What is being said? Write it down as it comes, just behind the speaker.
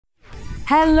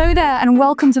Hello there and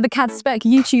welcome to the CAD Spec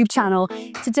YouTube channel.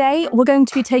 Today we're going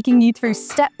to be taking you through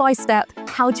step-by-step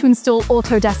how to install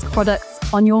Autodesk products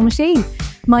on your machine.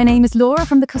 My name is Laura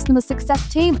from the Customer Success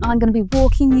team and I'm going to be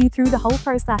walking you through the whole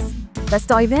process. Let's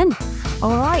dive in.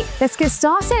 All right, let's get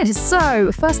started.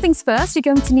 So first things first, you're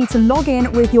going to need to log in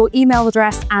with your email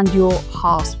address and your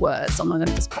password. So I'm going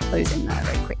to just pop those in there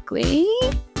very quickly.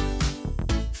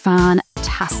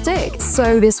 Fantastic.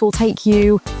 So this will take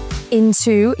you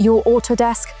into your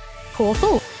Autodesk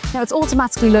portal. Now it's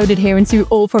automatically loaded here into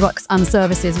all products and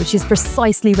services, which is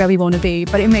precisely where we want to be,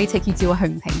 but it may take you to a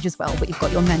home page as well, but you've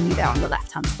got your menu there on the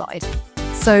left-hand side.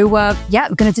 So yeah,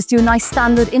 we're going to just do a nice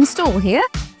standard install here.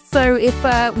 So if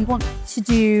we want to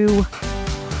do,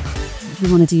 what do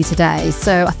we want to do today?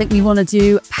 So I think we want to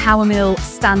do PowerMill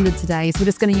standard today. So we're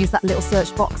just going to use that little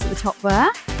search box at the top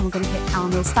there. And we're going to hit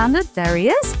PowerMill standard. There he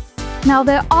is. Now,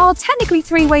 there are technically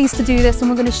 3 ways to do this,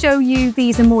 and we're going to show you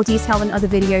these in more detail in other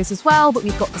videos as well, but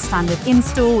we've got the standard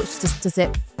install, which just does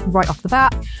it right off the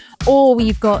bat, or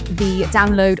we've got the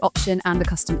download option and the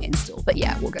custom install. But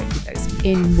yeah, we'll go through those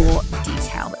in more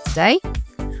detail. But today,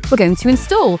 we're going to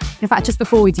install. In fact, just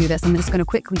before we do this, I'm just going to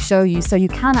quickly show you so you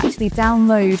can actually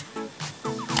download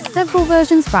several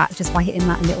versions back just by hitting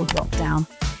that little drop down.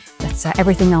 But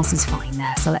everything else is fine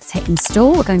there. So let's hit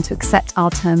install. We're going to accept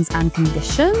our terms and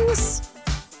conditions.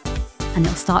 And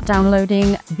it'll start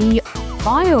downloading the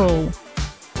file.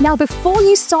 Now, before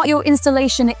you start your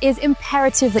installation, it is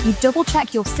imperative that you double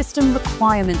check your system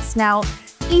requirements. Now,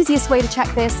 easiest way to check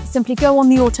this, simply go on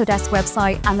the Autodesk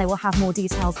website and they will have more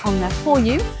details on there for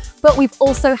you. But we've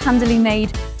also handily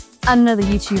made another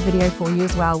YouTube video for you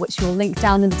as well, which we'll link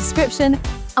down in the description.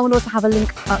 And we'll also have a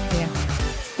link up here.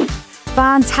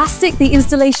 Fantastic, the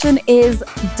installation is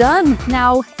done.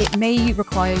 Now, it may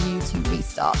require you to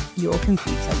restart your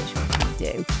computer, which we're going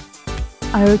to do.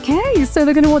 Okay, so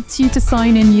they're going to want you to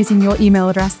sign in using your email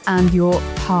address and your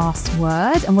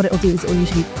password. And what it'll do is it'll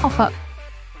usually pop up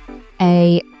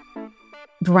a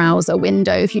browser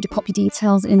window for you to pop your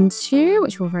details into,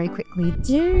 which we'll very quickly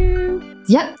do.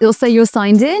 Yep, it'll say you're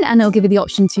signed in and it'll give you the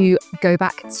option to go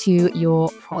back to your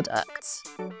product.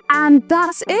 And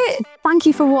that's it. Thank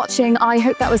you for watching. I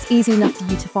hope that was easy enough for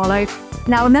you to follow.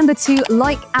 Now remember to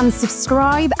like and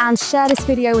subscribe and share this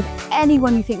video with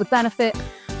anyone you think would benefit.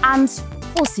 And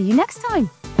we'll see you next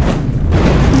time.